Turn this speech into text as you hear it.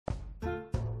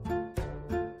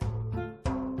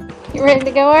You ready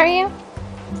to go, are you?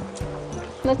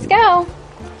 Let's go.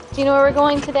 Do you know where we're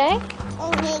going today?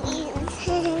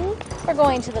 We're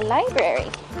going to the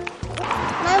library.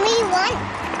 Mommy, run.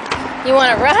 You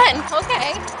want to run?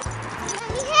 Okay.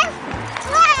 Mommy has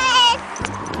fast.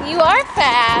 You are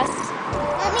fast.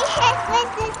 Mommy has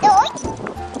fast and dirty.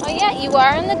 Oh yeah, you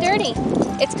are in the dirty.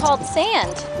 It's called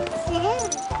sand.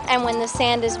 Sand. And when the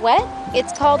sand is wet,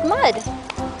 it's called mud.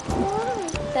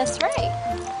 That's right.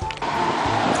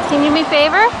 Can you do me a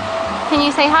favor? Can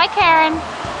you say hi, Karen?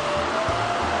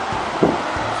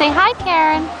 Say hi,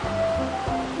 Karen.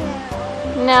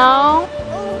 No?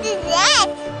 What is that?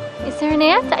 Is there an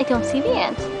ant? I don't see the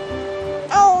ant.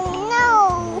 Oh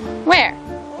no. Where?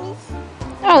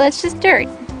 Oh, that's just dirt.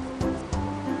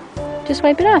 Just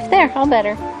wipe it off. There, all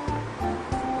better.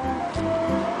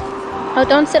 Oh,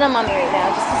 don't sit on Mommy right now.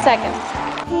 Just a second.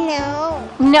 No.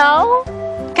 No?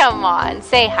 Come on,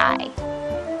 say hi.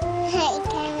 Hi,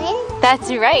 Karen. That's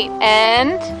right.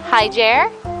 And hi, Jer.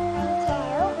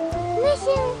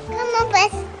 Listen, come on,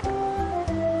 bus.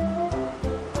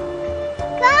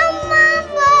 Come on,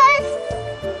 bus.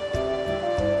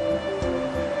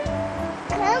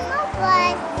 Come on,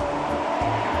 bus.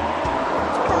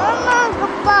 Come on,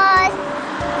 bus.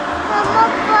 Come on,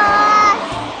 bus.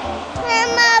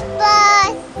 Come on,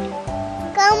 bus.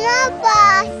 Come on,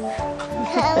 bus.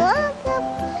 Come on, bus.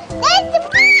 That's the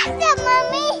bus,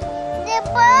 Mommy. The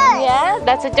bus. Yeah,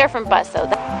 that's a different bus, though.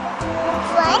 Find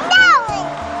that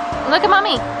one. Look at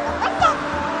Mommy. What's that?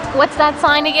 What's that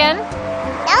sign again?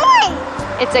 That one.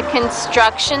 It's a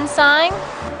construction sign.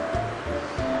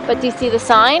 But do you see the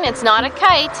sign? It's not a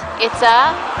kite. It's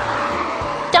a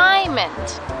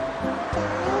diamond.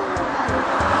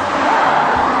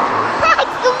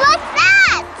 What's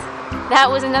that? That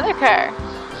was another car.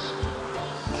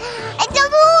 It's a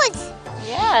bird.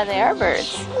 Yeah, they are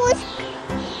birds. Who's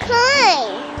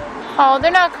crying? Oh,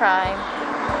 they're not crying.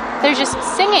 They're just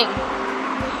singing.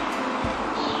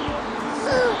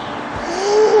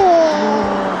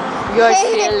 You're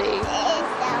silly.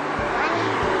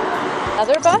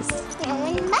 Another bus?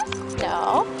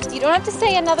 No. You don't have to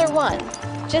say another one.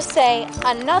 Just say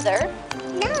another.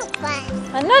 No bus.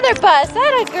 Another bus.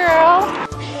 That a girl.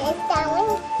 It's that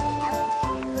one.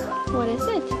 What is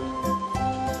it?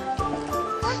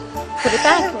 Put it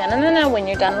back. No. When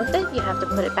you're done with it, you have to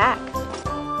put it back.